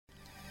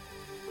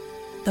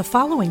The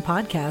following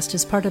podcast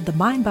is part of the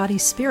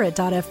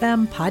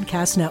MindBodySpirit.fm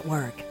podcast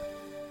network.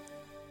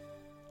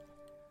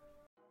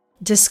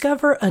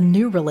 Discover a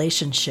new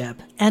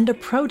relationship and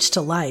approach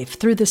to life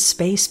through the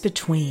space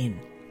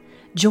between.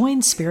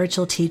 Join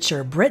spiritual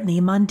teacher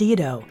Brittany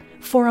Mondito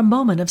for a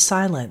moment of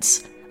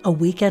silence, a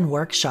weekend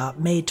workshop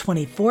May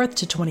 24th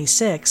to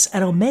 26th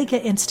at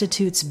Omega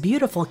Institute's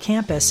beautiful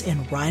campus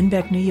in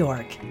Rhinebeck, New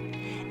York.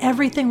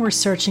 Everything we're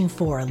searching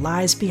for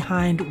lies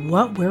behind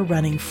what we're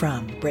running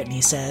from, Brittany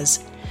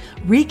says.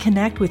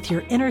 Reconnect with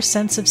your inner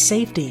sense of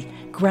safety,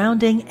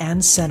 grounding,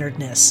 and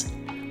centeredness.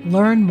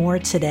 Learn more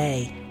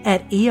today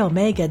at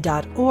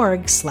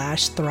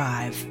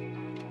eomega.org/thrive.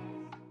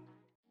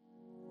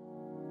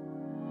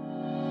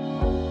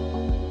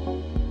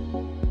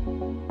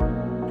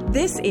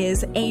 This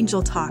is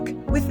Angel Talk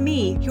with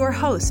me, your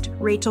host,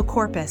 Rachel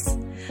Corpus.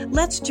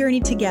 Let's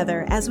journey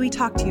together as we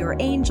talk to your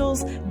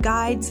angels,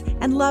 guides,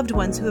 and loved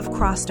ones who have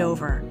crossed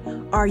over.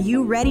 Are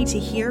you ready to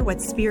hear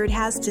what Spirit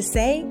has to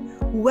say?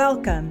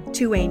 Welcome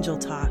to Angel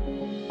Talk.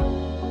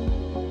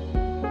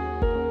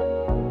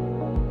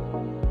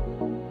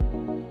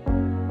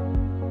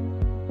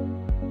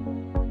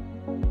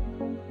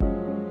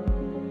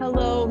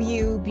 Hello,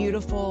 you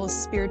beautiful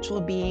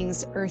spiritual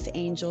beings, earth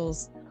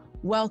angels.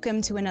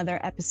 Welcome to another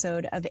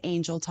episode of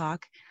Angel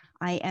Talk.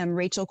 I am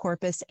Rachel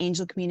Corpus,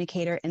 angel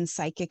communicator and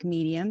psychic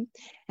medium.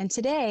 And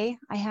today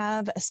I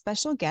have a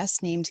special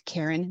guest named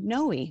Karen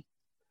Noe.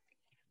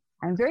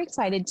 I'm very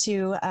excited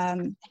to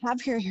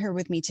have her here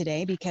with me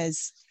today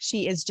because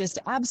she is just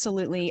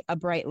absolutely a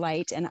bright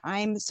light. And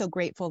I'm so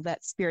grateful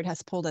that Spirit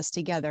has pulled us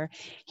together.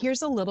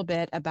 Here's a little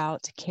bit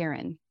about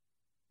Karen.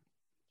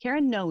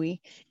 Karen Noe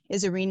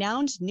is a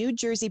renowned New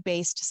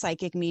Jersey-based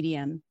psychic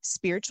medium,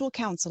 spiritual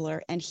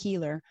counselor, and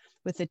healer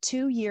with a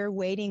 2-year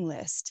waiting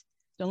list.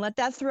 Don't let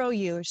that throw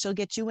you. She'll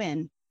get you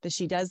in. But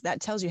she does.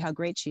 That tells you how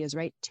great she is,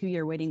 right?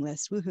 2-year waiting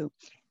list. Woohoo.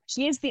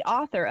 She is the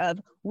author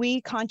of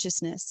We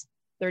Consciousness,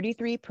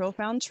 33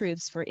 Profound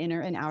Truths for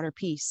Inner and Outer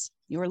Peace,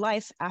 Your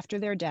Life After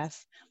Their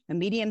Death, A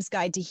Medium's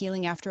Guide to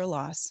Healing After a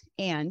Loss,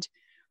 and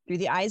Through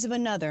the Eyes of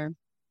Another,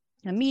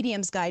 A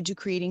Medium's Guide to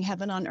Creating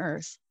Heaven on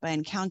Earth by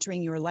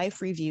Encountering Your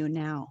Life Review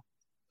Now.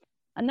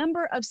 A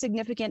number of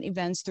significant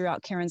events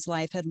throughout Karen's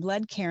life had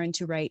led Karen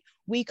to write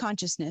We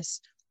Consciousness,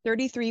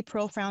 33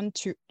 Profound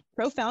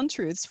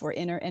Truths for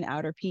Inner and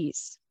Outer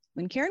Peace.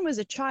 When Karen was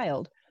a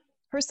child,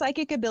 her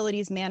psychic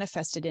abilities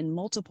manifested in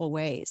multiple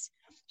ways.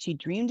 She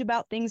dreamed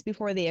about things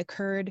before they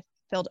occurred,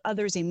 felt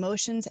others'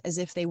 emotions as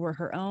if they were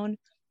her own,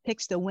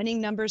 picked the winning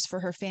numbers for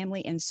her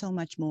family, and so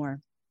much more.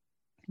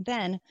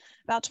 Then,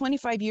 about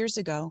 25 years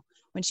ago,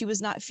 when she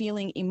was not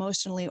feeling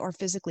emotionally or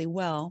physically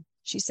well,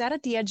 she sat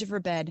at the edge of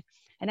her bed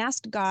and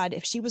asked God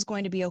if she was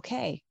going to be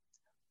okay.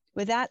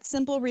 With that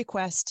simple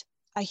request,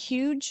 a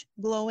huge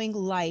glowing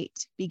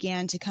light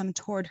began to come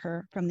toward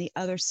her from the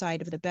other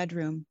side of the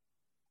bedroom.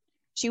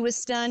 She was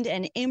stunned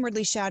and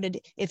inwardly shouted,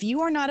 "If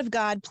you are not of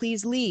God,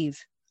 please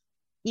leave."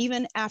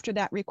 Even after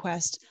that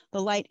request, the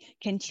light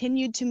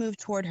continued to move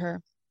toward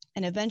her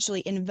and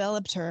eventually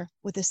enveloped her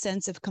with a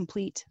sense of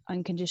complete,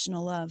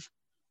 unconditional love.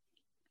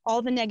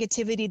 All the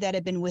negativity that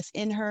had been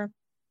within her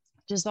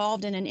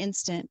dissolved in an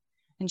instant,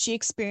 and she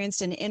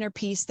experienced an inner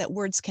peace that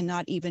words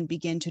cannot even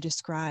begin to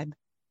describe.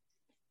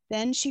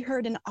 Then she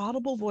heard an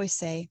audible voice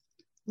say,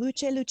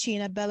 "Luce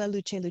Lucina, bella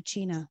luce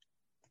lucina."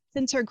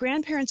 Since her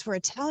grandparents were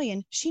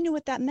Italian, she knew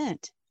what that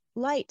meant.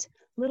 Light,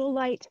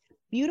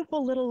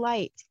 beautiful little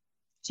light.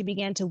 She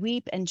began to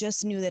weep and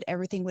just knew that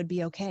everything would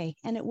be okay,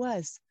 and it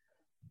was.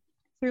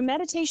 Through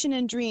meditation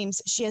and dreams,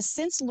 she has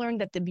since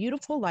learned that the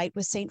beautiful light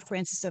was Saint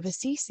Francis of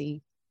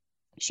Assisi.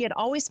 She had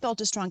always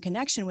felt a strong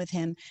connection with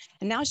him,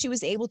 and now she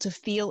was able to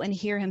feel and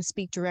hear him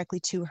speak directly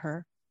to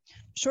her.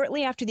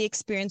 Shortly after the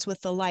experience with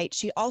the light,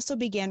 she also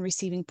began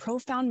receiving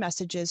profound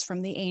messages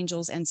from the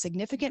angels and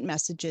significant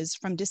messages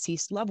from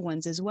deceased loved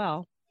ones as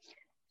well.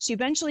 She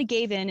eventually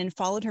gave in and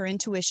followed her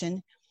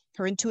intuition,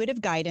 her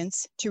intuitive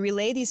guidance, to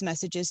relay these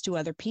messages to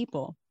other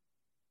people.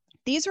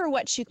 These are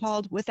what she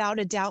called without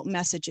a doubt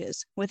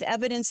messages, with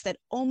evidence that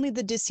only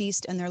the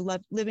deceased and their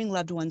living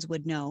loved ones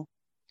would know.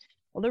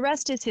 Well, the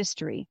rest is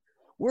history.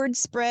 Word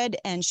spread,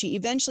 and she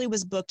eventually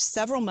was booked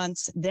several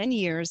months, then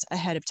years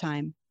ahead of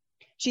time.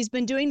 She's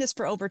been doing this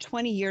for over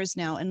 20 years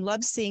now and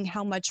loves seeing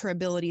how much her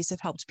abilities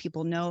have helped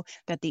people know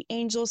that the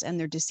angels and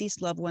their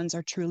deceased loved ones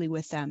are truly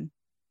with them.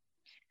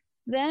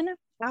 Then,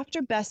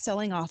 after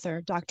best-selling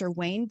author Dr.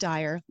 Wayne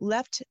Dyer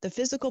left the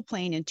physical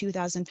plane in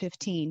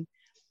 2015,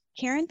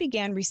 Karen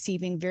began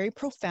receiving very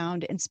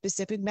profound and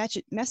specific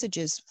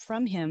messages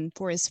from him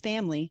for his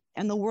family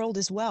and the world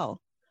as well.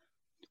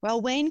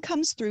 While Wayne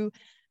comes through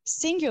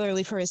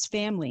singularly for his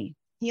family,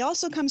 he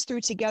also comes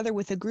through together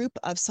with a group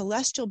of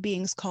celestial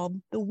beings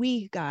called the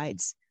We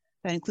Guides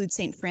that include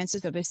Saint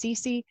Francis of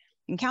Assisi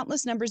and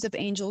countless numbers of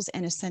angels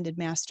and ascended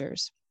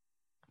masters.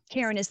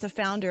 Karen is the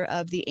founder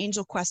of the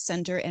Angel Quest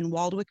Center in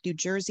Waldwick, New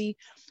Jersey,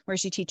 where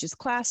she teaches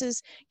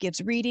classes, gives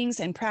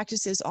readings, and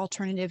practices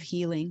alternative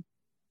healing.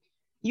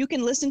 You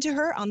can listen to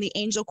her on the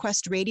Angel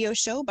Quest radio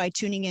show by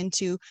tuning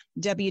into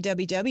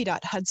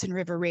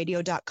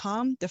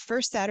www.hudsonriverradio.com the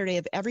first Saturday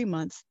of every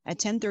month at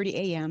 10:30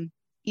 a.m.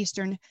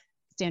 Eastern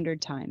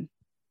Standard Time.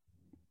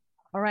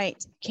 All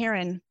right,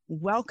 Karen,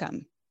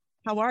 welcome.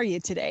 How are you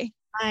today?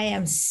 I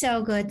am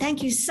so good.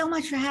 Thank you so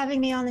much for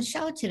having me on the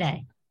show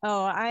today.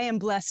 Oh, I am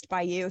blessed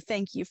by you.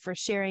 Thank you for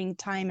sharing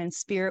time and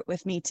spirit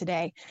with me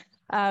today.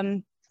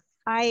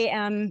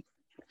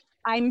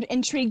 I'm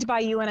intrigued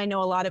by you, and I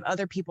know a lot of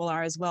other people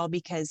are as well,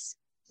 because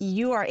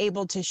you are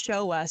able to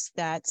show us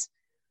that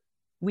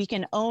we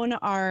can own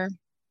our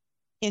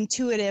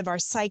intuitive, our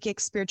psychic,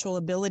 spiritual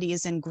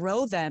abilities and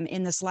grow them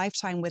in this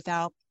lifetime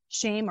without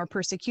shame or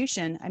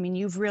persecution. I mean,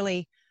 you've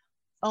really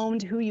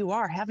owned who you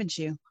are, haven't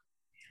you?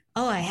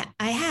 Oh,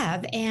 I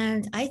have.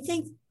 And I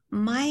think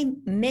my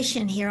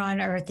mission here on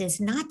earth is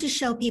not to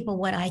show people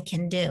what I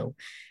can do.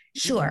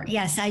 Sure.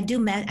 Yes, I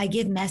do. I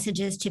give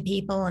messages to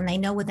people and they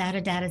know without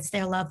a doubt it's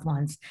their loved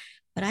ones.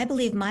 But I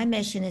believe my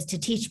mission is to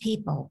teach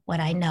people what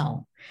I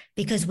know,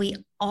 because we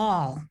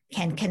all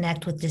can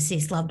connect with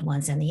deceased loved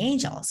ones and the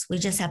angels. We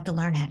just have to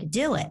learn how to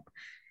do it.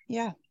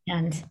 Yeah.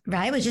 And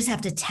right, we just have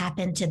to tap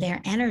into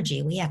their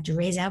energy. We have to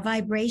raise our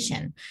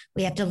vibration.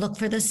 We have to look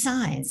for the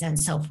signs and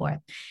so forth.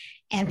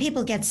 And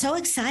people get so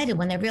excited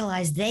when they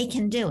realize they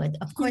can do it.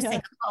 Of course,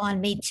 they call on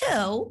me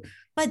too,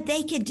 but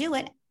they could do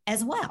it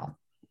as well.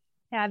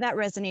 Yeah, that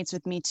resonates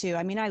with me too.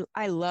 I mean,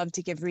 I love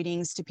to give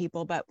readings to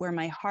people, but where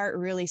my heart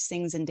really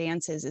sings and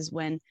dances is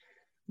when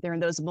there are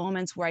those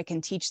moments where I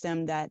can teach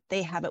them that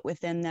they have it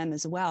within them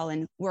as well.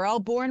 And we're all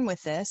born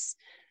with this.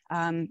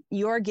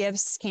 Your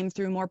gifts came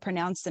through more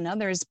pronounced than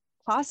others,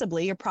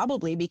 possibly or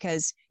probably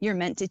because you're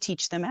meant to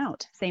teach them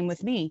out. Same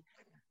with me.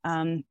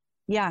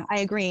 Yeah, I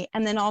agree.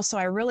 And then also,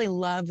 I really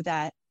love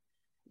that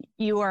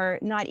you are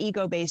not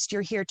ego-based.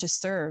 You're here to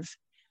serve.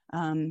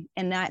 And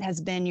that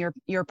has been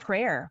your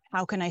prayer.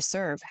 How can I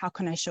serve? How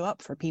can I show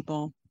up for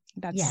people?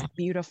 That's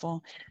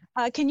beautiful.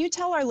 Can you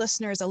tell our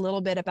listeners a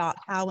little bit about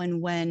how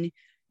and when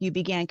you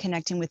began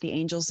connecting with the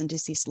angels and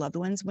deceased loved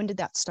ones? When did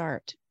that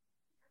start?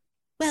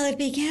 Well, it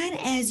began,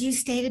 as you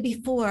stated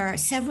before,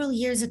 several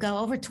years ago,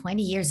 over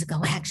 20 years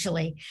ago,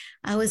 actually.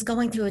 I was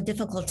going through a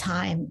difficult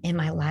time in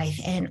my life,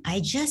 and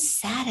I just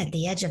sat at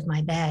the edge of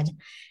my bed.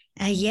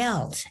 I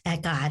yelled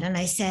at God and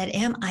I said,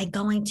 am I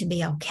going to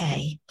be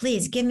okay?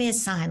 Please give me a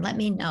sign. Let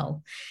me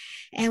know.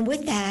 And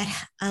with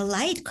that, a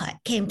light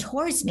came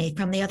towards me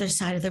from the other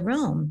side of the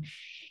room.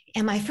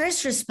 And my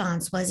first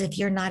response was, if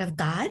you're not of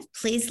God,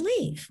 please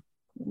leave.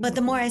 But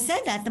the more I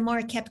said that, the more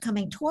it kept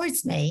coming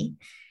towards me.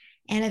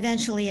 And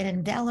eventually it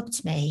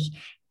enveloped me,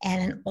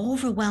 and an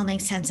overwhelming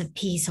sense of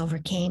peace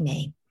overcame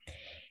me.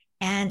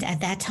 And at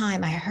that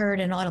time, I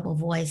heard an audible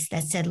voice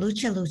that said,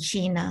 Lucha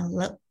Lucina,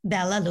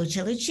 Bella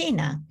Lucha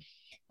Lucina,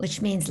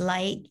 which means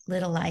light,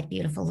 little light,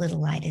 beautiful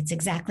little light. It's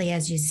exactly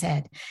as you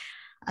said.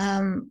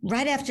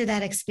 Right after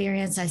that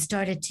experience, I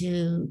started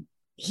to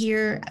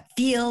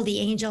feel the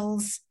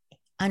angels,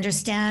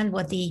 understand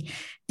what the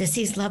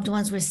deceased loved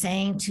ones were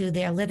saying to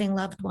their living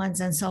loved ones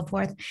and so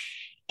forth.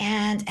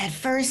 And at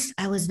first,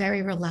 I was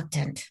very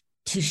reluctant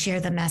to share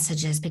the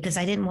messages because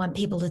I didn't want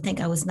people to think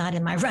I was not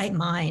in my right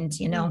mind,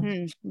 you know?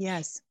 Mm-hmm.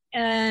 Yes.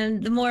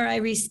 And the more I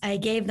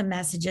gave the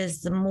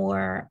messages, the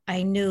more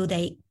I knew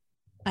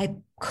I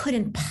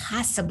couldn't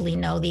possibly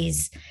know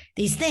these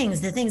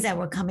things, the things that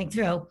were coming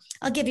through.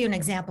 I'll give you an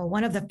example.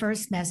 One of the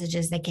first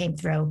messages that came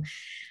through,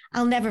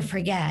 I'll never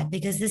forget,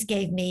 because this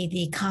gave me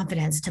the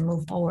confidence to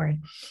move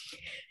forward.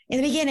 In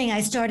the beginning,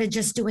 I started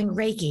just doing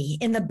Reiki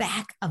in the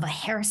back of a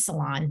hair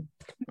salon.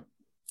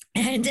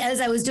 And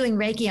as I was doing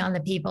Reiki on the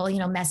people, you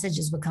know,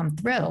 messages would come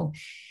through.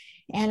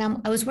 And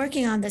I was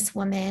working on this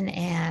woman,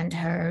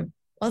 and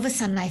all of a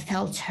sudden I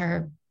felt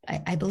her,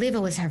 I believe it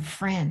was her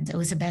friend. It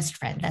was her best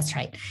friend. That's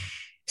right.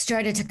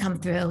 Started to come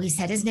through. He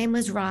said his name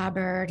was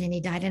Robert and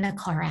he died in a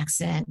car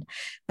accident.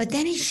 But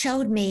then he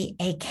showed me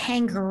a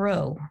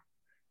kangaroo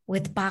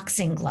with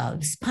boxing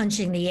gloves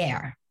punching the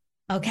air.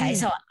 Okay.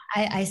 So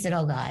I said,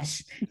 oh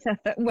gosh,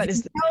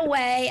 there's no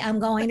way I'm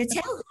going to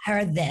tell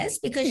her this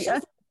because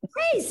she's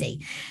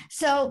crazy.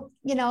 So,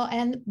 you know,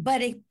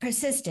 but it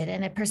persisted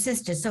and it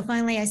persisted. So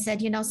finally I said,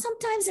 you know,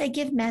 sometimes I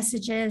give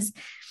messages,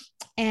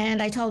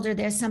 and I told her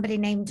there's somebody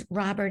named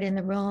Robert in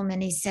the room,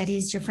 and he said,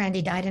 he's your friend.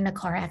 He died in a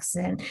car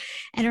accident.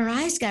 And her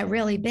eyes got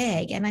really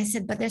big. And I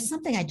said, but there's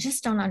something I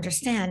just don't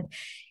understand.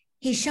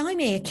 He's showing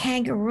me a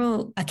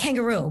kangaroo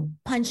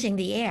punching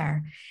the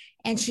air.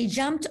 And she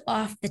jumped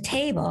off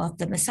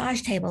the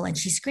massage table, and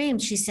she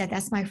screamed. She said,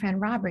 that's my friend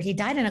Robert. He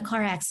died in a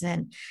car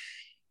accident.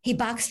 He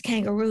boxed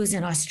kangaroos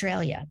in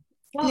Australia.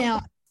 Oh.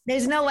 Now,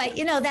 there's no way,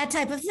 you know, that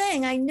type of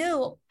thing. I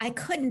knew I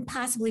couldn't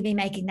possibly be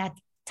making that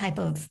type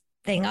of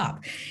thing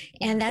up.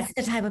 And that's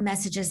the type of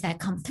messages that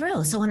come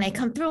through. So when they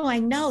come through, I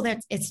know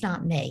that it's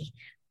not me.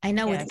 I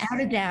know without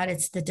a doubt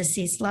it's the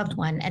deceased loved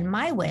one. And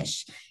my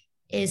wish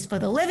is for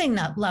the living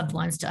loved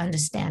ones to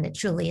understand it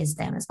truly is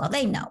them as well.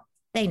 They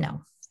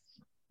know.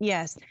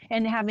 Yes.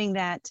 And having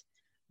that,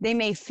 they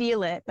may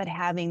feel it, but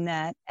having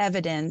that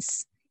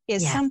evidence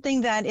is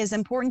something that is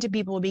important to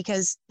people,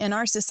 because in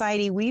our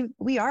society,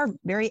 we are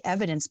very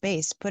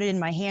evidence-based. Put it in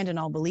my hand and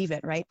I'll believe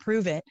it, right?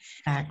 Prove it.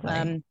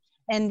 Exactly.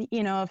 And,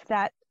 if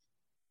that,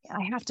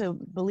 I have to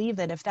believe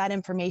that if that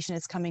information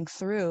is coming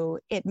through,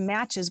 it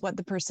matches what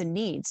the person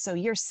needs. So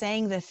you're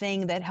saying the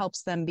thing that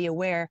helps them be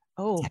aware,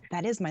 oh,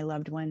 that is my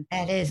loved one.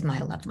 That is my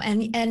loved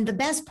one. And the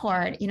best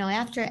part,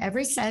 after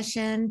every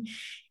session,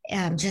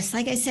 just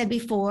like I said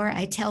before,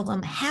 I tell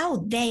them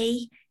how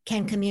they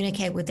can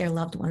communicate with their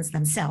loved ones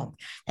themselves,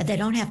 that they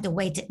don't have to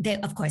wait.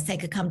 Of course, they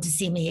could come to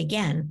see me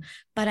again,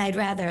 but I'd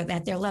rather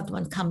that their loved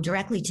ones come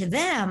directly to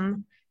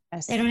them.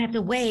 Yes. They don't have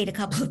to wait a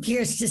couple of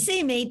years to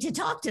see me to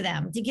talk to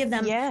them, to give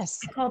them, I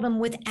call them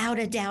without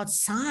a doubt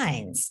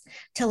signs,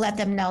 to let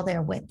them know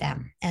they're with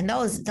them. And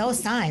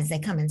those signs, they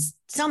come in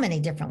so many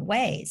different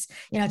ways,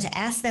 to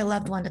ask their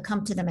loved one to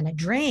come to them in a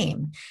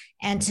dream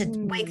and to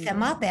wake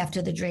them up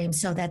after the dream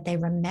so that they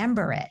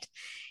remember it.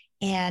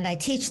 And I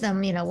teach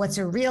them, what's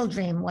a real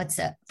dream,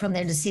 what's from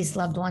their deceased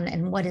loved one,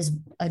 and what is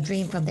a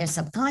dream from their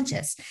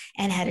subconscious,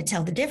 and how to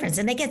tell the difference.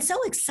 And they get so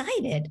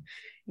excited.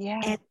 Yeah.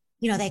 And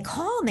they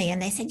call me and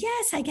they said,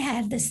 yes, I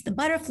had this, the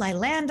butterfly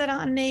landed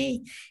on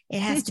me. It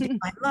has to be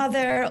my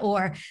mother,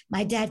 or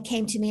my dad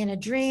came to me in a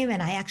dream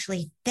and I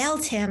actually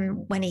felt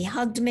him when he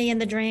hugged me in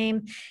the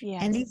dream.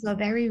 Yes. And these are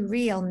very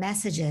real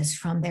messages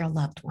from their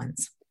loved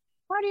ones.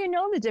 How do you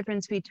know the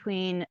difference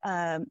between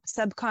a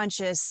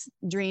subconscious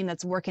dream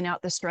that's working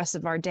out the stress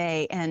of our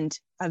day and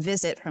a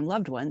visit from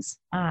loved ones?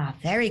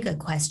 Very good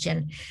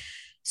question.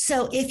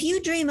 So if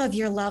you dream of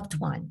your loved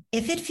one,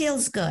 if it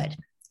feels good,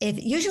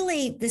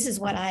 usually this is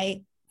what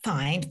I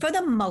find for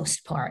the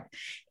most part,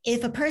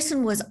 if a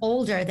person was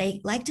older, they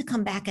like to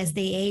come back as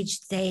the age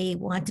they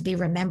want to be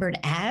remembered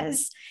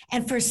as.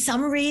 And for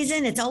some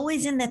reason, it's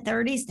always in the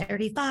 30s,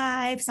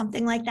 35,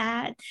 something like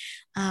that.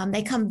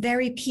 They come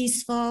very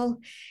peaceful.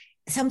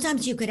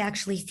 Sometimes you could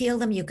actually feel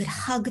them. You could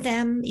hug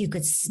them. You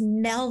could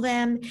smell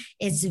them.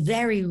 It's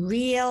very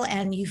real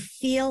and you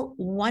feel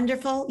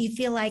wonderful. You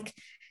feel like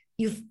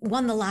you've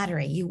won the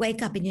lottery. You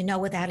wake up and you know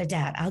without a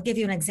doubt. I'll give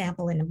you an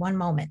example in one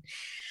moment.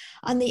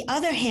 On the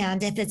other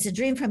hand, if it's a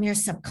dream from your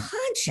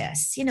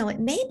subconscious, it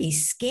may be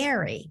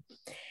scary.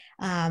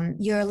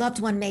 Your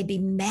loved one may be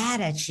mad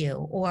at you,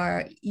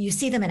 or you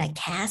see them in a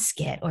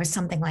casket or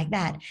something like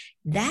that.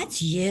 That's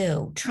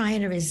you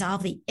trying to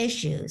resolve the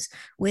issues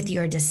with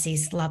your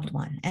deceased loved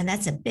one. And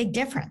that's a big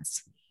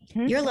difference.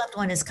 Mm-hmm. Your loved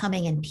one is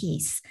coming in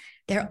peace.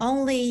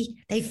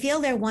 They feel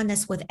their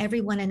oneness with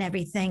everyone and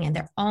everything, and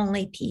they're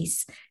only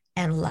peace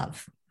and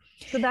love.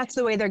 So that's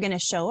the way they're going to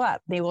show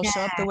up. They will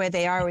show up the way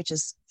they are, which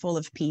is full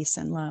of peace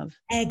and love.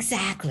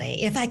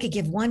 Exactly. If I could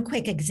give one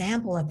quick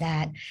example of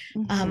that,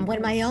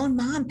 when my own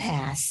mom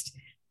passed,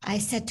 I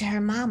said to her,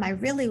 Mom, I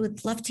really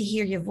would love to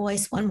hear your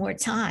voice one more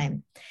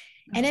time.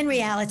 And in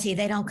reality,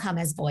 they don't come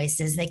as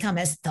voices. They come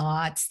as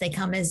thoughts. They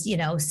come as,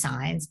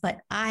 signs. But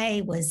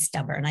I was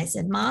stubborn. I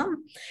said,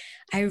 Mom,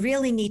 I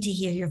really need to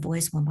hear your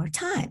voice one more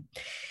time.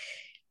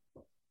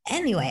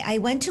 Anyway, I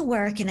went to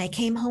work and I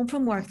came home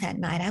from work that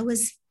night. I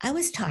was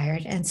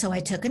tired. And so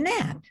I took a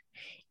nap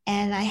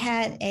and I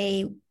had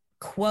a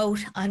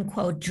quote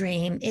unquote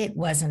dream. It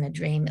wasn't a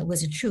dream. It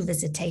was a true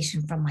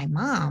visitation from my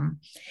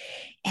mom.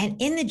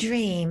 And in the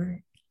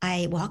dream,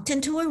 I walked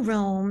into a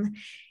room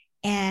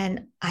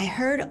and I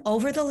heard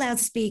over the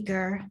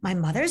loudspeaker my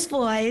mother's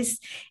voice.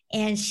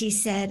 And she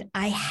said,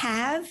 I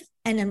have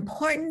an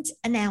important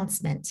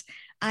announcement.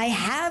 I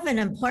have an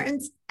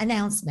important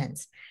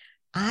announcement.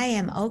 I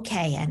am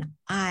okay and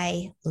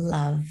I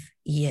love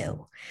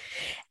you.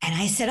 And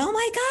I said, oh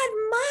my God,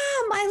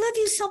 Mom, I love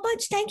you so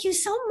much. Thank you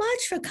so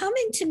much for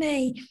coming to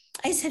me.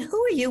 I said,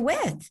 who are you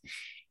with?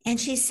 And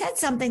she said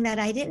something that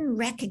I didn't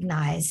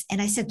recognize.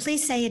 And I said,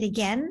 please say it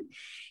again.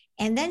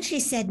 And then she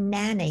said,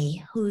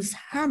 Nanny, who's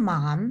her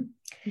mom.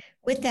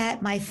 With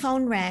that, my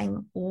phone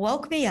rang,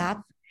 woke me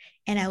up,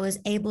 and I was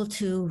able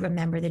to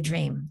remember the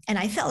dream. And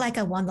I felt like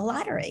I won the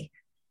lottery.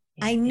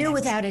 I knew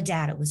without a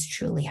doubt it was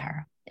truly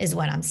her, is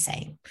what I'm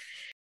saying.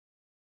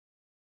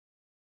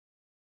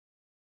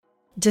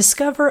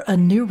 Discover a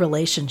new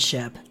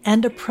relationship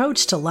and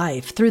approach to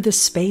life through the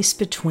space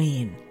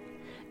between.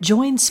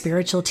 Join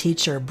spiritual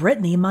teacher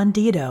Brittany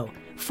Mondito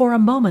for a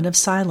moment of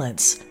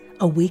silence,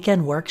 a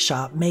weekend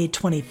workshop May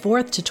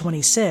 24th to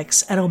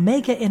 26th at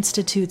Omega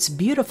Institute's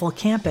beautiful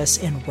campus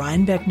in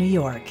Rhinebeck, New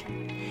York.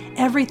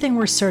 Everything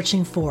we're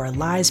searching for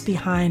lies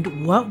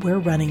behind what we're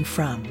running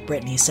from,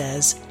 Brittany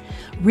says.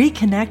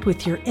 Reconnect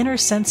with your inner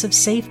sense of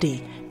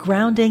safety,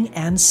 grounding,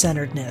 and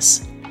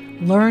centeredness.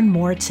 Learn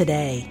more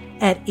today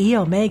at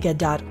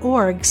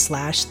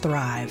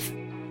eomega.org/thrive.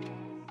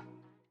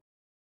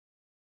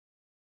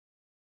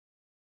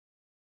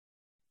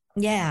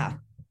 Yeah.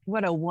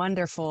 What a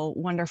wonderful,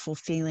 wonderful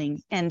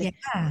feeling. And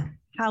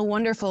how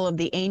wonderful of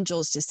the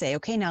angels to say,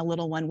 okay, now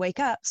little one, wake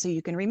up so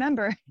you can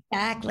remember.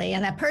 Exactly.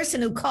 And that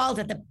person who called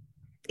at the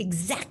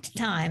exact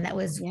time, that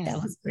was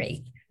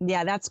great.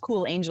 Yeah, that's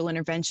cool angel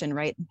intervention,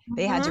 right?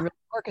 They had to really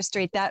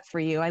orchestrate that for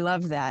you. I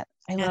love that.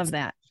 Love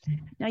that.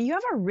 Now, you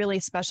have a really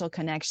special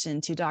connection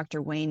to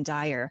Dr. Wayne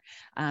Dyer.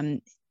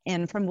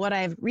 And from what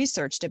I've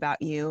researched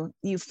about you,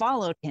 you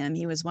followed him.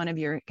 He was one of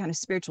your kind of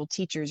spiritual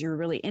teachers. You were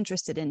really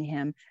interested in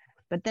him.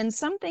 But then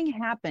something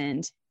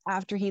happened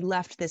after he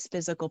left this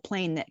physical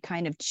plane that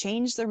kind of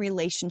changed the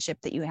relationship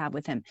that you have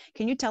with him.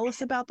 Can you tell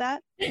us about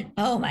that?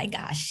 Oh my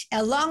gosh.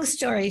 A long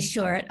story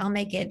short, I'll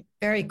make it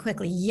very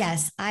quickly.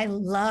 Yes, I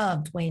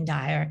loved Wayne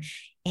Dyer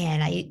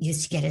and I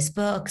used to get his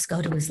books,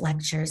 go to his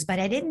lectures, but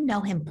I didn't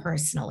know him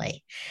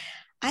personally.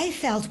 I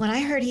felt when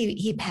I heard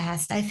he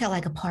passed, I felt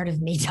like a part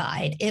of me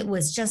died. It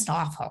was just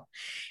awful.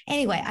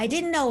 Anyway, I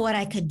didn't know what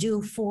I could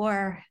do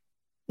for,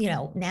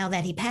 now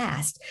that he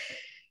passed.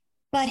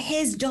 But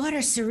his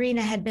daughter,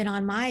 Serena, had been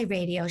on my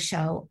radio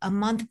show a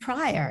month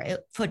prior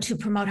to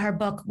promote her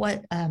book,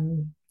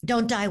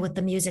 Don't Die with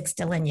the Music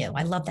Still in You.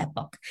 I love that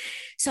book.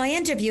 So I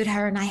interviewed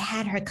her and I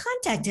had her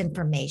contact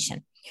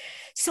information.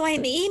 So I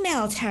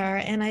emailed her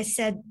and I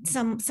said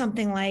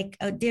something like,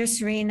 oh, Dear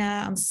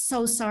Serena, I'm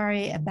so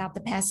sorry about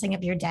the passing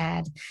of your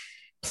dad.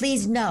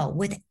 Please know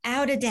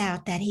without a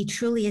doubt that he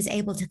truly is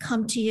able to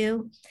come to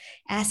you.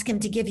 Ask him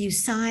to give you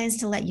signs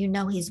to let you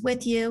know he's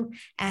with you.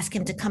 Ask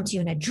him to come to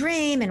you in a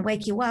dream and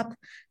wake you up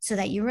so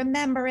that you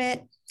remember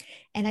it.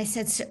 And I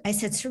said,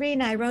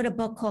 Serena, I wrote a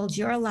book called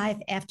Your Life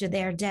After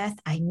Their Death.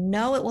 I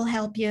know it will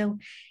help you.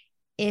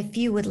 If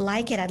you would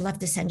like it, I'd love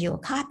to send you a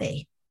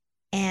copy.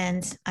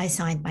 And I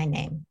signed my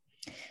name.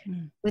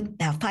 With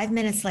about 5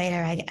 minutes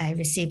later, I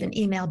received an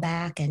email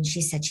back and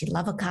she said she'd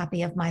love a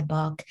copy of my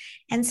book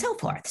and so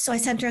forth. So I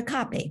sent her a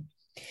copy.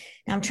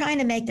 Now I'm trying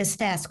to make this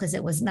fast because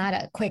it was not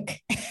a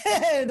quick,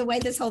 the way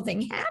this whole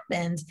thing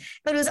happened,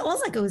 but it was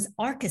almost like it was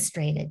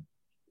orchestrated.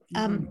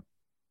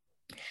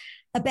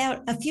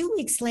 About a few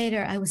weeks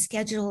later, I was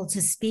scheduled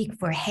to speak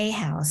for Hay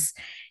House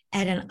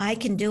at an I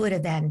Can Do It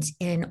event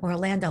in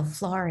Orlando,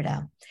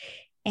 Florida.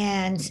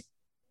 And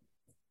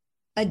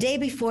a day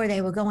before, they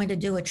were going to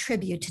do a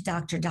tribute to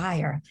Dr.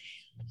 Dyer.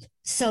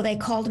 So they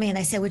called me and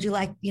they said, would you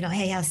like,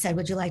 Hay House said,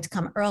 would you like to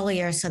come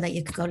earlier so that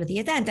you could go to the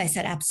event? I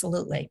said,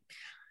 absolutely.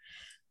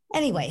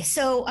 Anyway,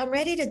 so I'm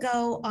ready to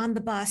go on the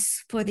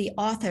bus for the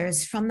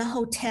authors from the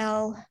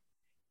hotel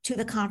to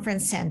the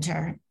conference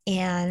center.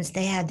 And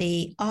they had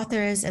the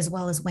authors as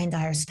well as Wayne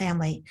Dyer's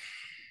family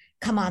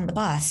come on the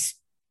bus.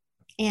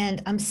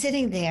 And I'm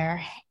sitting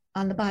there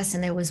on the bus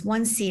and there was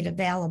one seat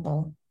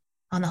available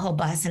on the whole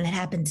bus, and it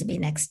happened to be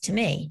next to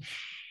me.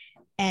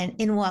 And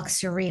in walks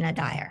Serena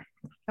Dyer.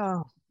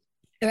 Oh.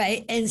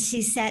 Right. And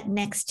she sat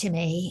next to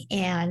me,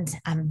 and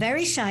I'm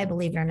very shy,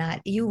 believe it or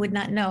not. You would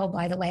not know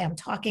by the way I'm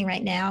talking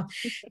right now,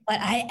 but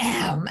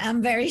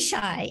I'm very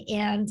shy.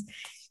 And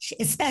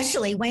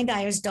especially Wayne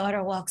Dyer's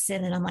daughter walks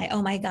in and I'm like,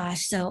 oh my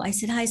gosh. So I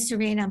said, hi,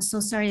 Serena, I'm so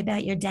sorry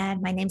about your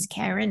dad. My name's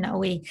Karen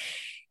Noe.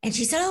 And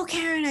she said, oh,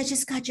 Karen, I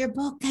just got your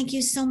book. Thank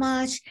you so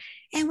much.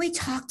 And we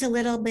talked a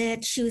little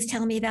bit. She was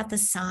telling me about the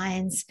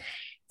signs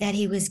that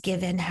he was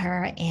giving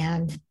her.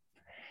 And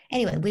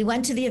anyway, we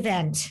went to the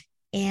event.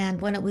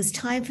 And when it was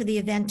time for the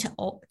event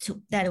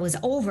that it was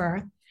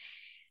over,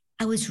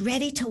 I was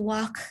ready to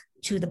walk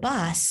to the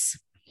bus.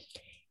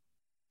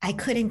 I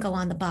couldn't go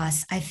on the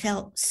bus. I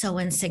felt so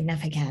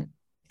insignificant.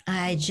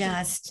 I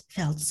just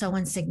felt so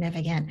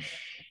insignificant.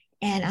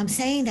 And I'm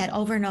saying that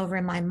over and over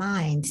in my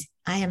mind.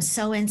 I am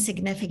so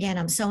insignificant.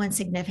 I'm so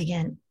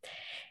insignificant.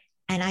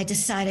 And I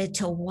decided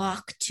to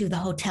walk to the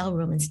hotel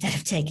room instead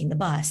of taking the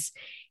bus.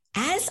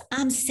 As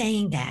I'm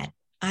saying that,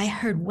 I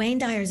heard Wayne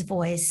Dyer's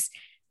voice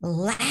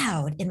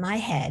loud in my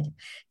head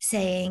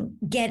saying,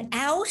 get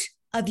out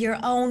of your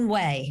own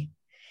way.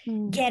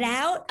 Get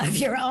out of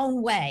your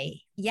own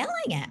way,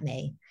 yelling at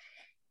me.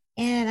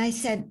 And I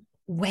said,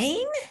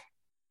 Wayne,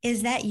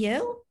 is that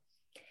you?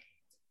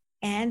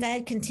 And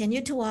I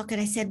continued to walk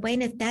and I said,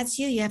 Wayne, if that's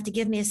you, you have to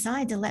give me a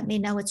sign to let me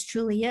know it's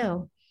truly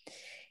you.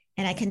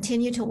 And I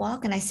continued to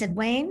walk and I said,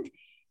 Wayne,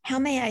 how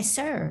may I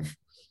serve?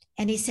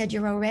 And he said,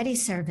 you're already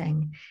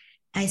serving.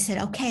 I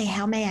said, okay,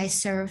 how may I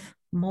serve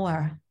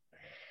more?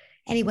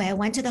 Anyway, I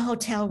went to the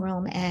hotel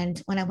room.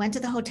 And when I went to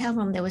the hotel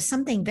room, there was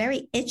something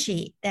very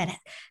itchy that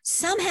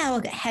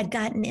somehow had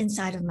gotten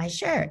inside of my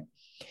shirt.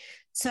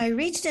 So I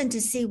reached in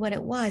to see what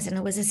it was. And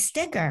it was a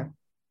sticker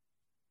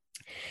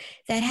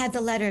that had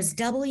the letters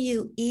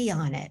WE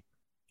on it.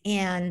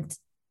 And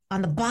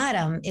on the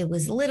bottom, it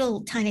was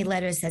little tiny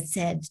letters that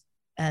said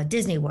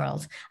Disney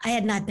World. I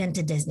had not been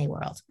to Disney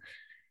World.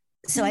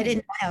 So I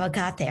didn't know how it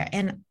got there.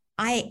 And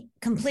I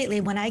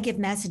completely, when I give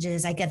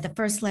messages, I get the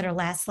first letter,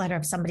 last letter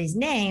of somebody's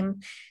name.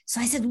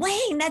 So I said,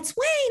 Wayne, that's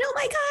Wayne. Oh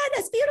my God,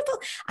 that's beautiful.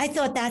 I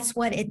thought that's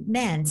what it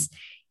meant.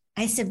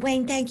 I said,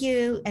 Wayne, thank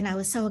you. And I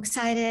was so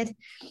excited.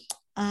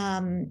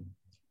 And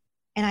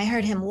I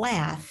heard him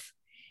laugh.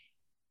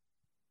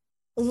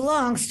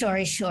 Long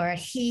story short,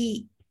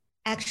 he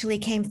actually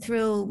came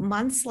through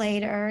months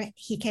later.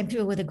 He came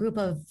through with a group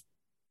of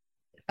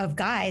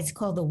guides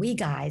called the We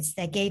Guides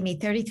that gave me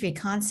 33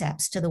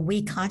 concepts to the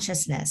We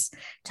consciousness,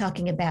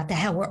 talking about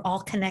how we're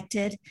all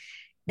connected.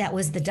 That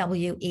was the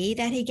WE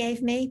that he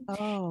gave me.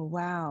 Oh,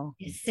 wow.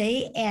 You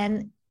see,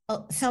 and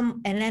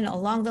then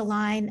along the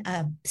line,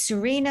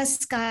 Serena,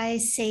 Sky,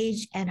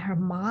 Sage, and her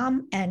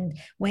mom, and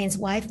Wayne's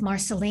wife,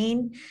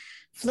 Marceline,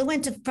 flew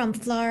from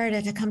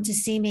Florida to come to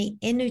see me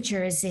in New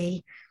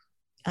Jersey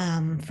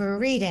for a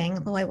reading.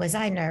 Boy, was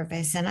I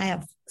nervous, and I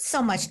have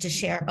so much to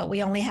share, but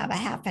we only have a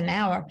half an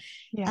hour.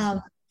 Yeah.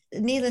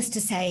 Needless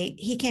to say,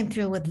 he came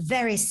through with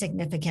very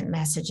significant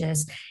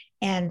messages.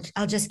 And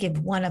I'll just give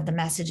one of the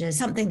messages,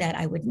 something that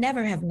I would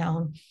never have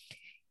known.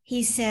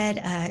 He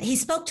said, he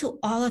spoke to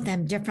all of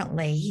them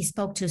differently. He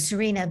spoke to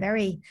Serena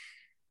very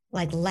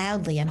like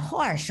loudly and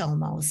harsh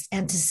almost.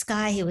 And to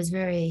Sky, he was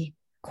very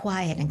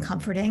quiet and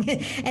comforting.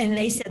 And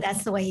they said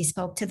that's the way he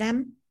spoke to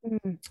them.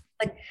 Mm-hmm.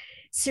 But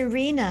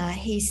Serena,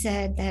 he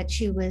said that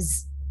she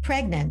was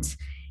pregnant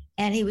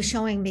and he was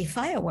showing me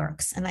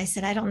fireworks. And I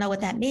said, I don't know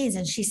what that means.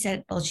 And she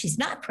said, well, she's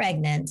not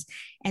pregnant.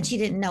 And she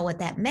didn't know what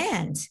that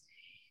meant.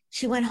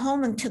 She went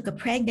home and took a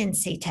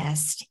pregnancy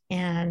test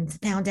and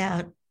found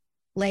out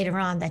later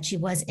on that she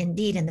was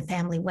indeed in the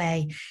family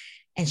way.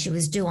 And she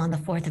was due on the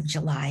 4th of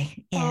July.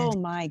 And oh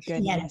my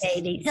goodness. She had a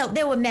baby. So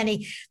there were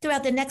many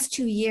throughout the next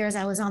 2 years.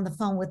 I was on the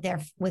phone with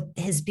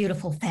his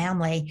beautiful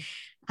family.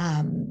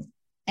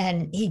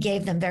 And he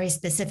gave them very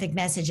specific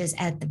messages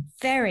at the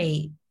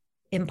very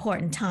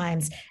important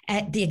times.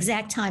 At the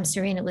exact time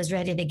Serena was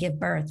ready to give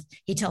birth,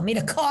 he told me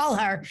to call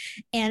her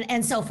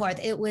and so forth.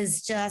 It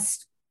was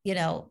just, it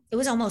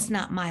was almost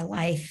not my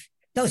life.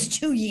 Those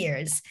 2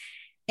 years,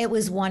 it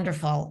was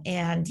wonderful.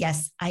 And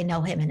yes, I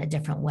know him in a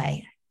different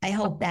way. I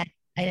hope that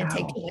I didn't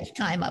take too much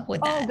time up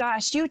with that. Oh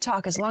gosh, you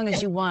talk as long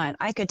as you want.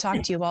 I could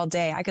talk to you all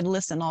day. I could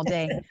listen all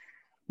day.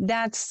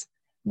 That's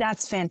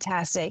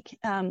fantastic.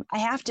 I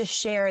have to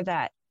share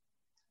that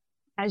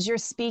as you're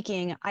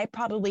speaking, I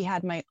probably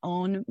had my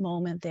own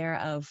moment there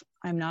of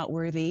I'm not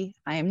worthy.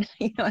 I'm,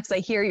 as I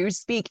hear you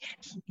speak,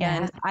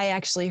 and I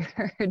actually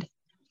heard,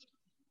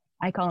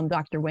 I call him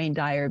Dr. Wayne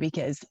Dyer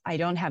because I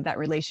don't have that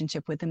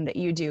relationship with him that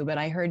you do, but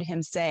I heard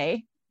him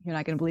say, you're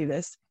not going to believe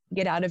this,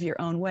 get out of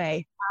your own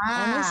way.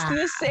 Almost at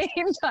the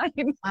same time.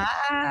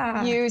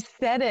 You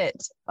said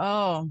it.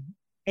 Oh,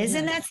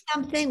 isn't that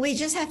something? We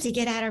just have to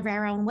get out of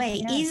our own way.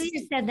 Yes.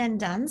 Easier said than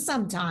done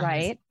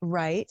sometimes.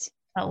 Right.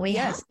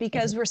 But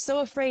because we're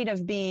so afraid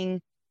of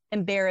being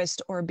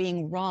embarrassed or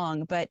being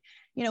wrong. But,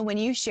 when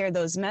you share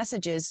those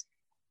messages,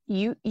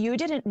 you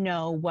didn't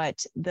know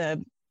what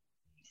the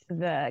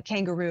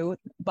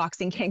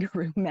boxing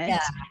kangaroo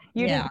meant.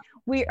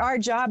 Our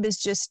job is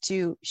just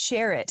to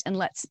share it and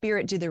let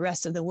spirit do the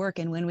rest of the work.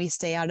 And when we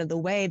stay out of the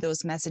way,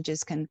 those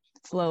messages can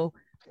flow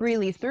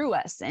freely through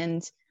us.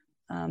 And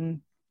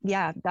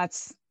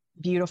that's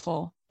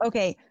beautiful.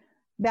 Okay,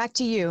 back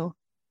to you.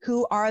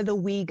 Who are the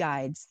We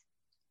Guides?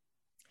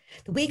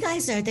 The We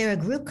Guides they're a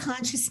group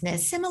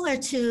consciousness similar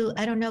to,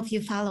 I don't know if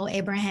you follow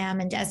Abraham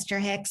and Esther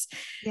Hicks,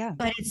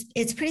 but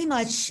it's pretty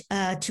much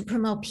to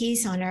promote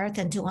peace on earth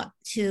and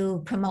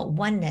to promote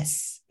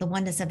oneness, the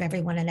oneness of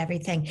everyone and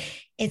everything.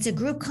 It's a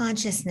group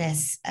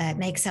consciousness. It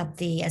makes up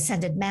the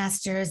Ascended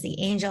Masters, the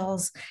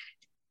angels.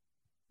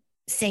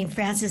 St.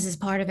 Francis is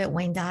part of it,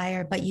 Wayne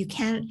Dyer, but you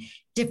can't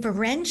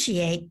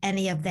differentiate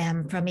any of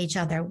them from each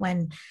other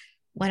when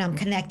I'm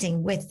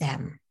connecting with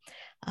them.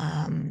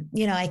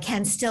 I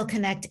can still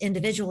connect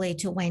individually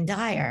to Wayne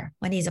Dyer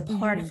when he's a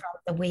part of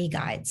the We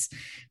Guides,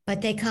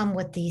 but they come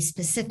with the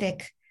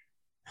specific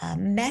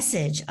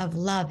message of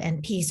love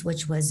and peace,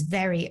 which was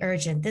very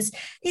urgent.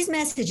 These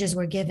messages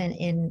were given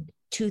in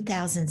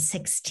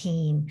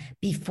 2016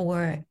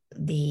 before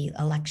the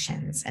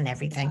elections and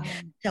everything.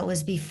 So it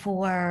was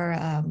before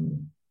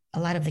a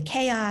lot of the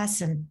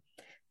chaos and,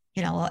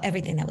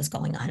 everything that was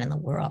going on in the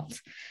world.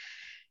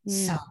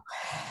 So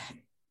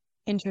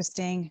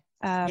interesting.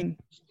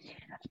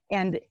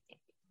 And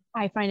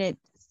I find it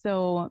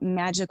so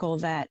magical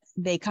that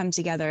they come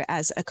together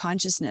as a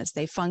consciousness.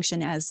 They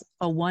function as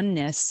a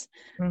oneness.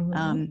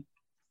 And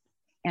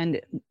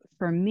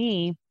for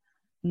me,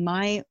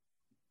 my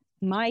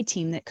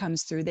team that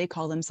comes through, they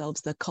call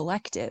themselves the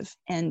collective.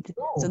 And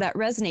so that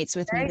resonates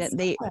with me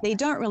that they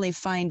don't really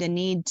find a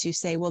need to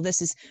say, well,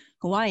 this is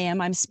who I am.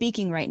 I'm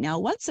speaking right now.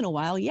 Once in a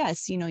while,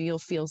 yes, you'll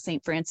feel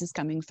St. Francis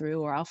coming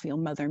through, or I'll feel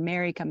Mother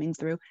Mary coming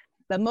through.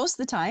 But most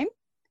of the time,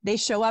 they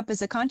show up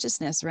as a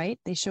consciousness, right?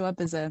 They show up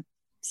as a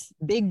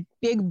big,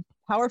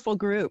 powerful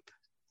group.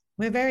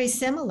 We're very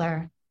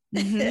similar.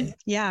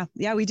 Yeah,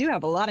 we do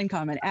have a lot in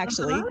common,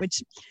 actually,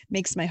 which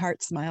makes my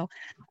heart smile.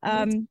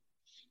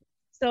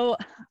 So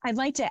I'd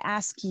like to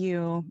ask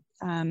you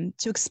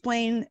to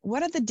explain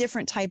what are the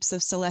different types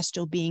of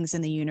celestial beings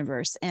in the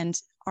universe, and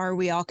are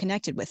we all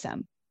connected with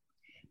them?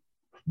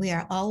 We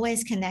are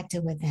always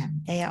connected with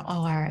them.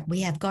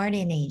 We have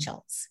guardian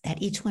angels,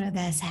 that each one of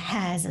us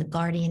has a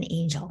guardian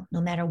angel,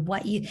 no matter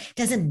what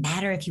doesn't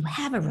matter if you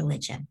have a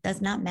religion, does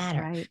not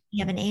matter. Right.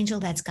 You have an angel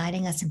that's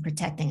guiding us and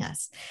protecting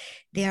us.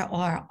 There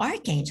are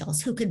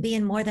archangels who could be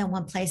in more than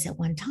one place at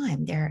one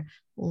time. They're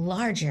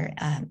larger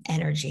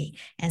energy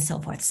and so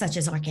forth, such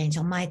as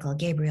Archangel Michael,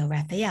 Gabriel,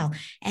 Raphael,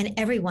 and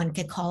everyone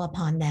could call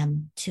upon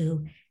them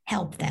to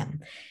help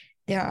them.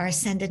 There are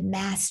ascended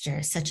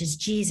masters such as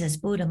Jesus,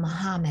 Buddha,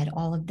 Muhammad,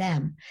 all of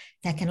them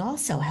that can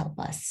also help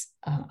us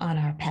on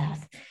our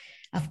path.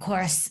 Of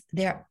course,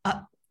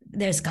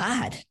 there's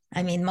God.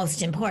 I mean,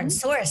 most important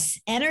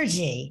source,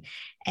 energy.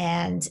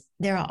 And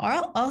there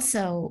are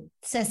also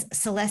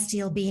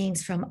celestial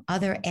beings from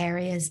other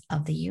areas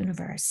of the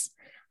universe,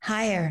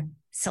 higher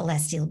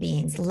celestial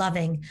beings,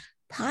 loving,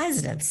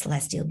 positive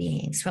celestial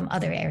beings from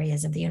other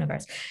areas of the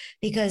universe.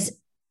 Because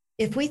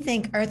if we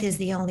think Earth is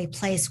the only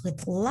place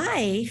with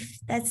life,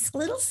 that's a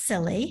little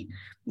silly.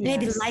 Yes.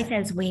 Maybe life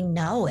as we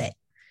know it,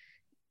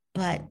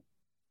 but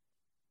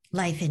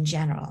life in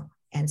general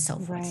and so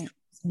forth. Right.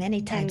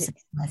 Many types of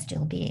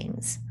celestial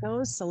beings.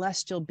 Those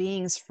celestial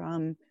beings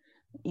from,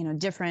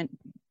 different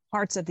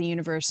parts of the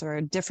universe or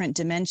a different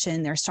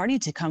dimension, they're starting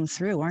to come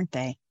through, aren't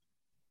they?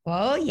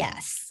 Oh,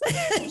 yes.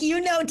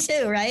 You know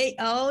too, right?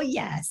 Oh,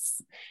 yes.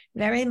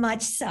 Very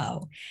much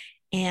so.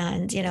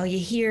 And, you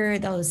hear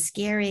those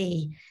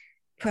scary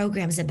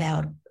programs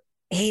about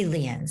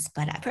aliens,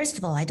 but first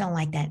of all, I don't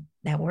like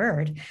that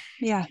word.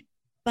 Yeah.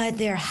 But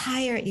they're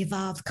higher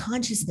evolved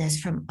consciousness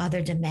from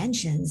other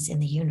dimensions in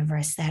the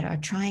universe that are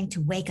trying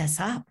to wake us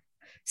up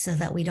so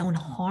that we don't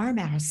harm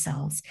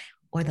ourselves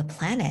or the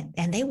planet,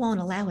 and they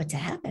won't allow it to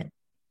happen.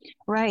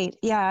 Right.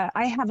 Yeah.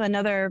 I have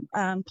another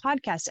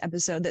podcast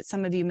episode that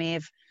some of you may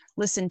have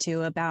listened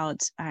to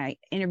about, I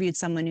interviewed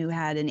someone who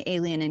had an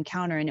alien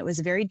encounter, and it was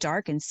very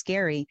dark and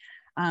scary.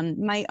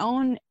 My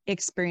own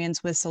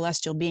experience with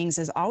celestial beings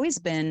has always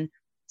been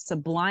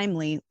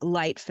sublimely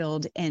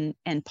light-filled and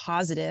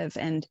positive.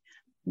 And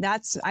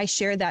I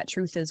share that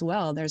truth as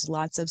well. There's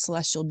lots of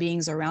celestial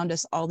beings around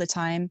us all the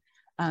time.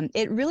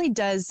 It really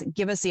does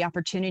give us the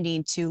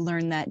opportunity to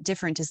learn that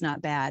different is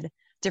not bad.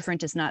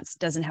 Different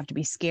doesn't have to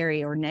be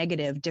scary or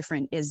negative.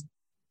 Different is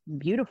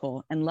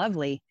beautiful and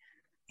lovely.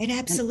 It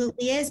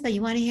absolutely is. But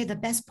you want to hear the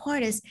best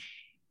part is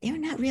they're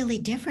not really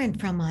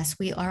different from us.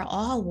 We are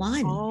all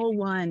one. All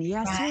one.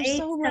 Yes, right? You're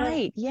so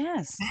right.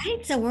 Yes.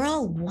 Right. So we're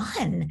all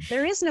one.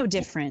 There is no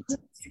different.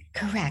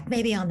 Correct.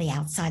 Maybe on the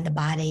outside, the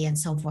body and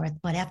so forth.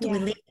 But after we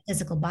leave the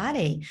physical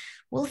body,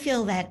 we'll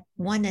feel that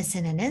oneness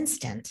in an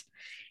instant.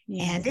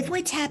 Yes. And if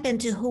we tap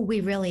into who we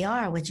really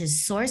are, which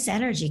is source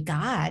energy,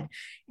 God,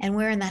 and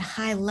we're in that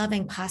high,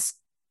 loving,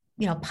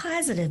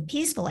 positive,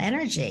 peaceful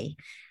energy,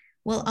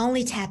 we'll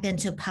only tap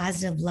into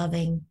positive,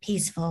 loving,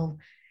 peaceful,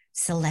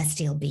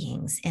 celestial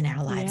beings in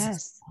our lives.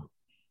 Yes.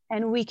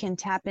 And we can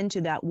tap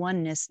into that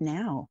oneness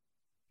now.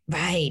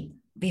 Right.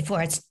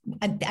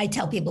 I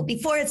tell people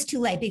before it's too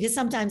late, because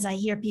sometimes I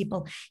hear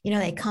people,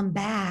 they come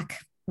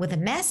back with a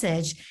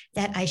message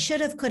that I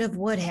should have, could have,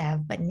 would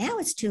have, but now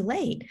it's too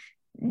late.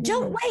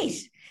 Don't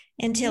wait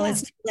until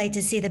it's too late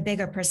to see the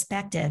bigger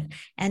perspective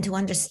and to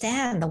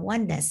understand the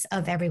oneness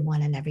of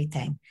everyone and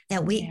everything,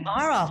 that we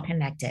are all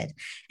connected.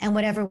 And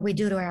whatever we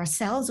do to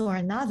ourselves or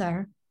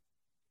another,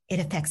 it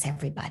affects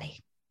everybody.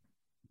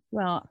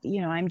 Well,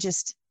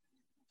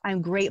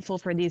 I'm grateful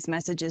for these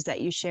messages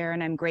that you share.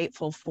 And I'm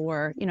grateful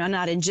for,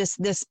 not in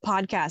just this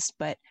podcast,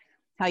 but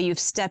how you've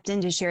stepped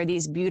in to share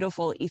these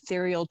beautiful,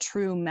 ethereal,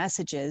 true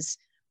messages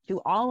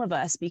to all of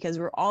us, because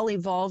we're all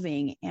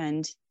evolving.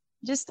 And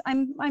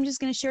I'm just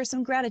going to share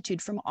some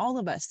gratitude from all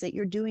of us that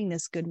you're doing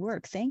this good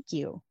work. Thank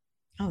you.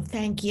 Oh,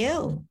 thank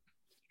you.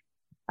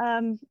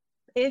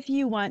 If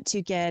you want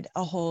to get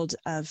a hold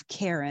of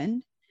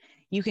Karen,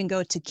 you can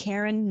go to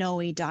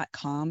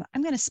KarenNoe.com.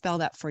 I'm going to spell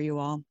that for you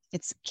all.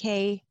 It's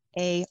KarenNoe.com,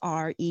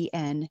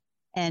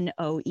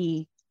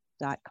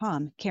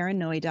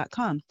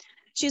 KarenNoe.com.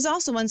 She's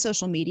also on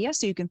social media,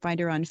 so you can find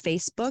her on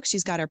Facebook.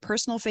 She's got her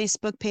personal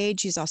Facebook page.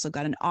 She's also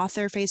got an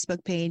author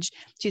Facebook page.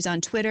 She's on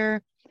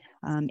Twitter,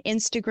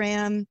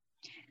 Instagram,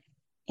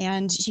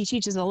 and she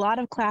teaches a lot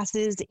of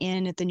classes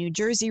in the New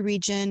Jersey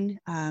region.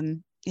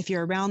 If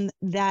you're around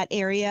that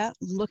area,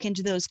 look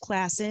into those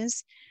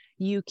classes.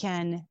 You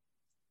can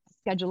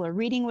schedule a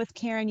reading with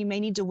Karen. You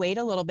may need to wait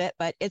a little bit,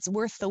 but it's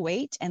worth the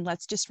wait. And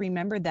let's just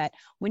remember that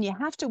when you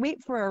have to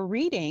wait for a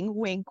reading,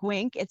 wink,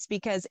 wink, it's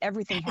because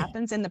everything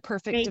happens in the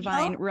perfect,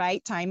 divine,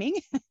 right timing.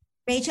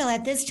 Rachel,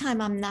 at this time,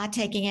 I'm not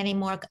taking any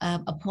more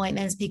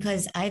appointments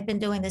because I've been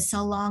doing this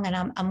so long,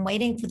 and I'm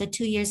waiting for the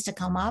 2 years to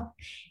come up.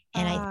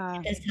 And I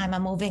think at this time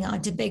I'm moving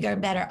on to bigger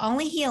and better.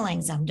 Only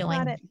healings I'm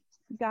doing.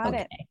 Got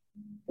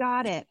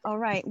it. All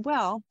right.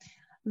 Well,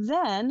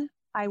 then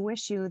I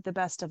wish you the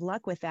best of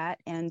luck with that,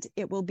 and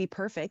it will be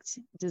perfect,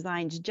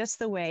 designed just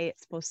the way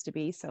it's supposed to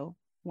be. So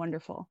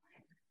wonderful.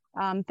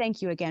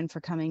 Thank you again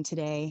for coming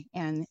today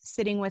and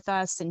sitting with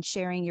us and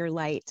sharing your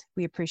light.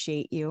 We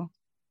appreciate you.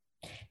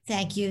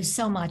 Thank you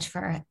so much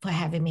for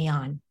having me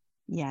on.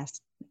 Yes,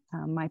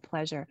 my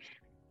pleasure.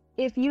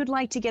 If you'd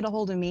like to get a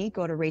hold of me,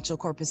 go to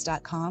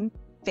rachelcorpus.com,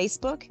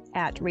 Facebook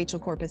at Rachel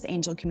Corpus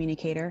Angel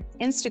Communicator,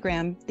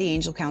 Instagram, The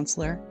Angel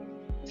Counselor.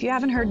 If you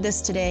haven't heard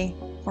this today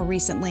or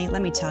recently,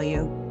 let me tell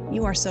you,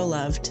 you are so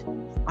loved.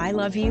 I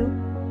love you,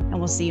 and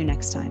we'll see you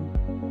next time.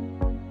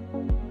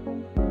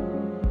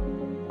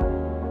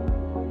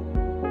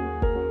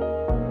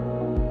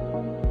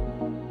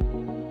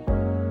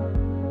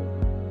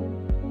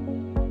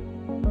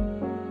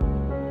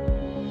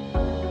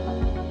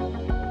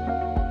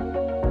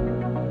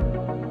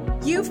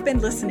 You You've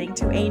been listening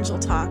to Angel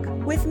Talk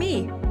with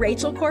me,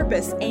 Rachel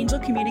Corpus, angel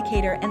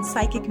communicator and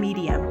psychic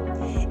medium.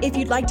 If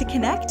you'd like to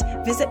connect,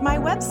 visit my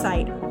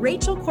website,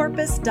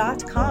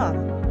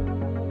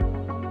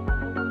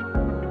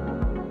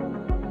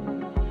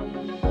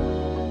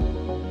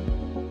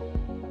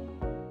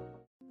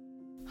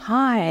 rachelcorpus.com.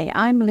 Hi,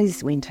 I'm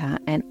Liz Winter,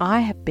 and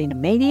I have been a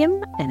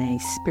medium and a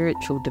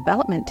spiritual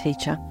development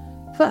teacher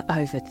for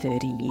over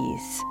 30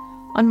 years.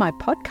 On my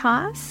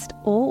podcast,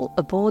 All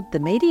Aboard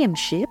the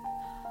Mediumship,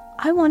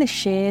 I want to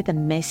share the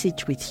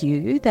message with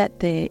you that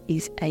there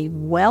is a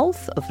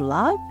wealth of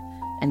love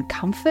and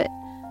comfort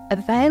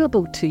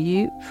available to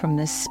you from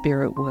the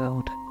spirit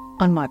world.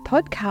 On my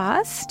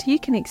podcast, you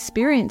can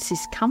experience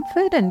this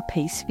comfort and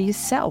peace for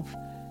yourself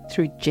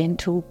through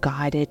gentle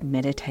guided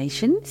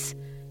meditations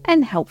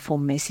and helpful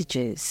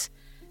messages.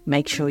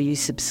 Make sure you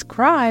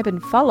subscribe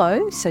and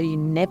follow so you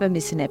never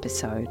miss an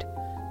episode.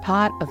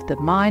 Part of the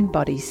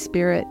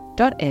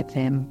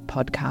mindbodyspirit.fm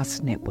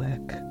podcast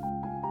network.